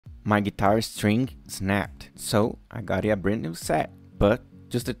My guitar string snapped, so I got a brand new set. But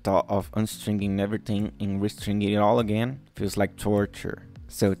just the thought of unstringing everything and restringing it all again feels like torture.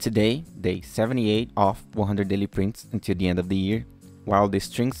 So today, day 78 of 100 daily prints until the end of the year. While the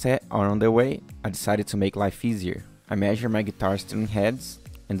string set are on their way, I decided to make life easier. I measured my guitar string heads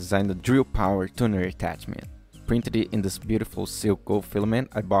and designed the drill power tuner attachment. Printed it in this beautiful silk gold filament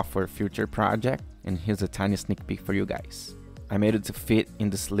I bought for a future project, and here's a tiny sneak peek for you guys. I made it to fit in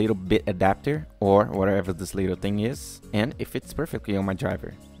this little bit adapter, or whatever this little thing is, and it fits perfectly on my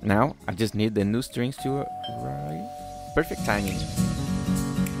driver. Now, I just need the new strings to arrive. Perfect timing.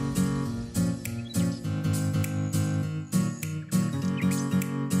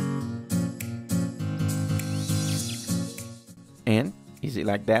 And, easy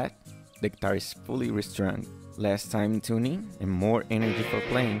like that, the guitar is fully restrung. Less time tuning and more energy for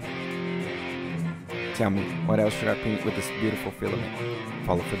playing. Tell me, what else should I paint with this beautiful filament?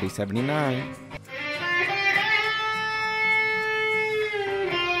 Follow for day 79.